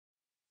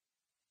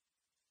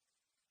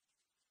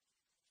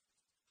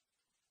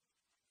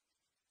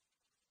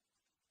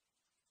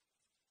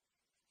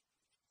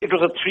It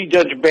was a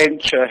three-judge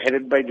bench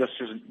headed by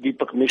Justice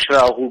Deepak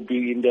Mishra, who will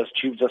be India's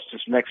Chief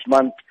Justice next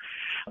month.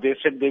 They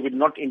said they will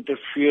not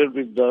interfere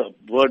with the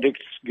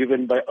verdicts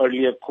given by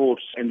earlier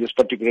courts in this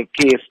particular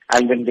case,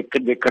 and then they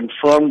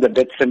confirmed the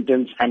death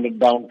sentence handed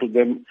down to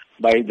them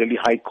by Delhi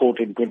High Court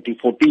in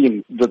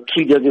 2014. The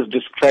three judges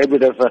described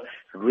it as a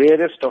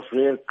rarest of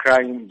rare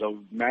crime, the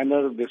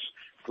manner this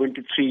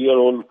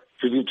 23-year-old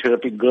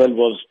physiotherapy girl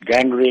was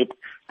gang raped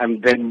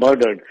and then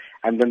murdered,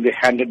 and then they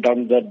handed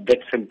down the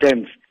death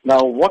sentence.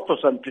 Now, what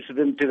was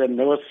unprecedented and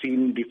never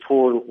seen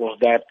before was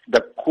that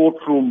the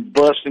courtroom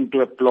burst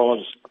into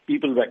applause.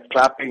 People were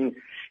clapping,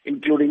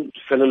 including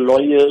fellow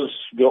lawyers.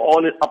 They were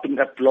all up in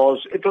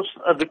applause. It was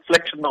a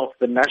reflection of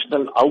the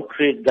national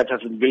outrage that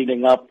has been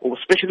building up,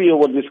 especially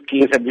over this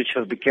case, and which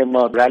has become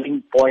a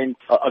rallying point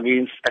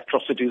against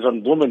atrocities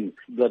on women.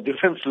 The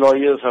defense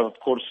lawyers have, of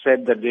course,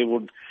 said that they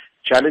would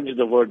challenge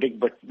the verdict,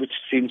 but which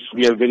seems to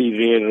be a very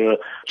rare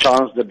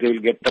chance that they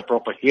will get a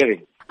proper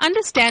hearing.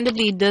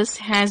 Understandably, this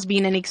has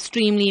been an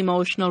extremely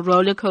emotional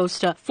roller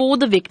coaster for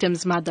the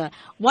victim's mother.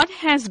 What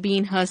has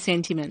been her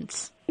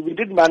sentiments? We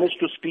did manage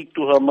to speak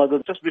to her mother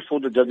just before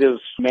the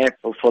judges met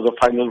for the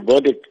final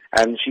verdict,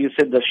 and she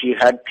said that she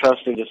had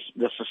trust in the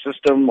justice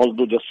system,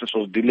 although justice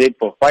was delayed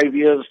for 5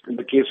 years in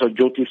the case of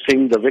Jyoti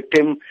Singh, the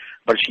victim.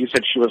 But she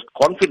said she was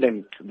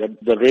confident that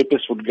the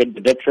rapist would get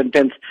the death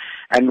sentence.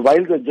 And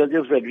while the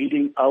judges were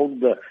reading out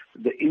the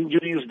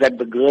injuries that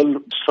the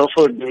girl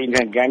suffered during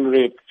her gang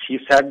rape, she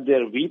sat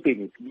there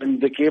weeping. When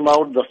they came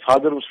out, the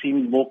father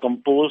seemed more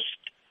composed.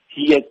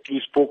 He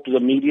actually spoke to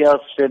the media,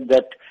 said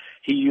that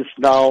he is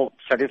now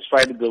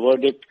satisfied with the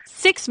verdict.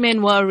 6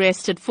 men were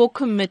arrested for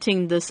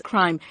committing this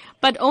crime,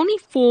 but only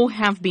 4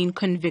 have been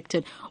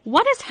convicted.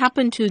 What has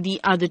happened to the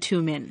other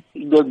 2 men?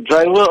 The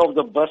driver of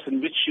the bus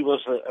in which she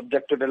was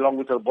abducted along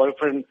with her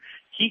boyfriend,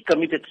 he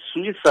committed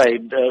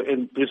suicide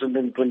in prison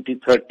in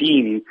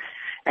 2013.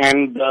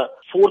 And the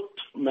 4th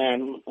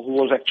man, who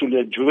was actually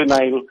a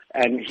juvenile,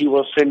 and he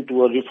was sent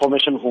to a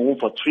reformation home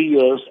for 3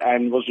 years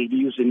and was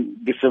released in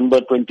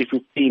December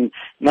 2015.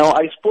 Now,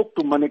 I spoke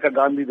to Maneka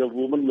Gandhi, the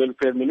Women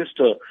Welfare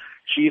Minister.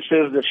 She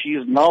says that she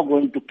is now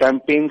going to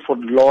campaign for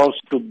laws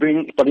to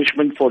bring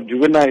punishment for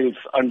juveniles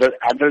under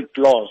adult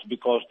laws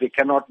because they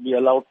cannot be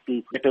allowed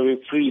to get away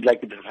free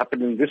like it has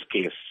happened in this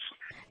case.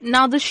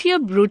 Now, the sheer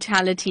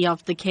brutality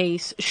of the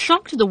case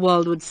shocked the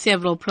world with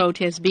several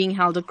protests being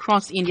held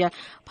across India,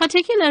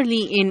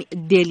 particularly in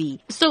Delhi.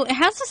 So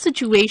has the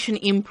situation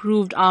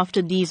improved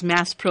after these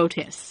mass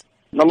protests?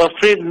 I'm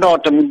afraid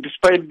not.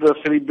 Despite the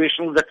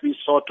celebrations that we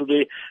saw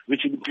today,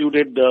 which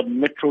included the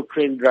metro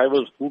train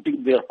drivers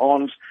hooting their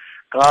horns,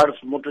 cars,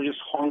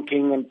 motorists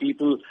honking, and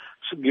people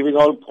giving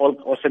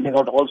sending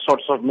out all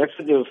sorts of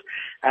messages.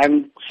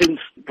 And since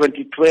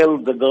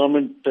 2012, the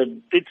government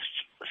did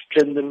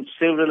strengthen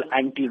several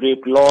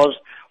anti-rape laws,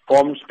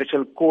 formed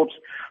special courts,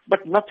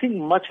 but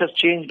nothing much has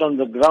changed on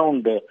the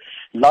ground.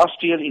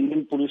 Last year,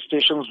 Indian police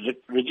stations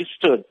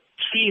registered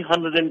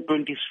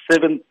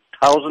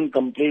 327,000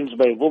 complaints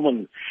by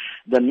women.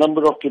 The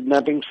number of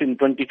kidnappings in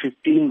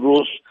 2015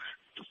 rose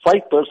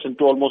 5%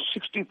 to almost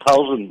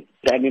 60,000.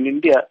 And in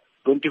India,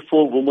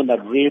 24 women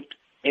are raped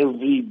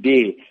every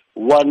day,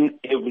 1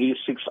 every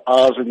 6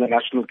 hours in the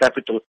national capital.